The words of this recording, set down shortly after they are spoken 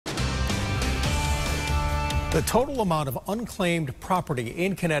The total amount of unclaimed property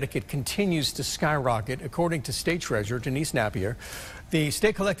in Connecticut continues to skyrocket, according to State Treasurer Denise Nappier. The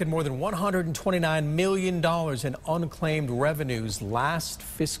state collected more than $129 million in unclaimed revenues last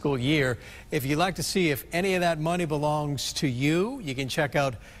fiscal year. If you'd like to see if any of that money belongs to you, you can check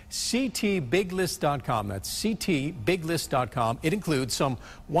out ctbiglist.com. That's ctbiglist.com. It includes some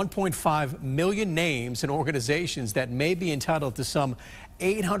 1.5 million names and organizations that may be entitled to some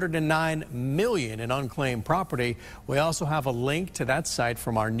 $809 million in unclaimed property. We also have a link to that site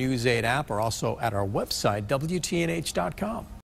from our News 8 app or also at our website, WTNH.com.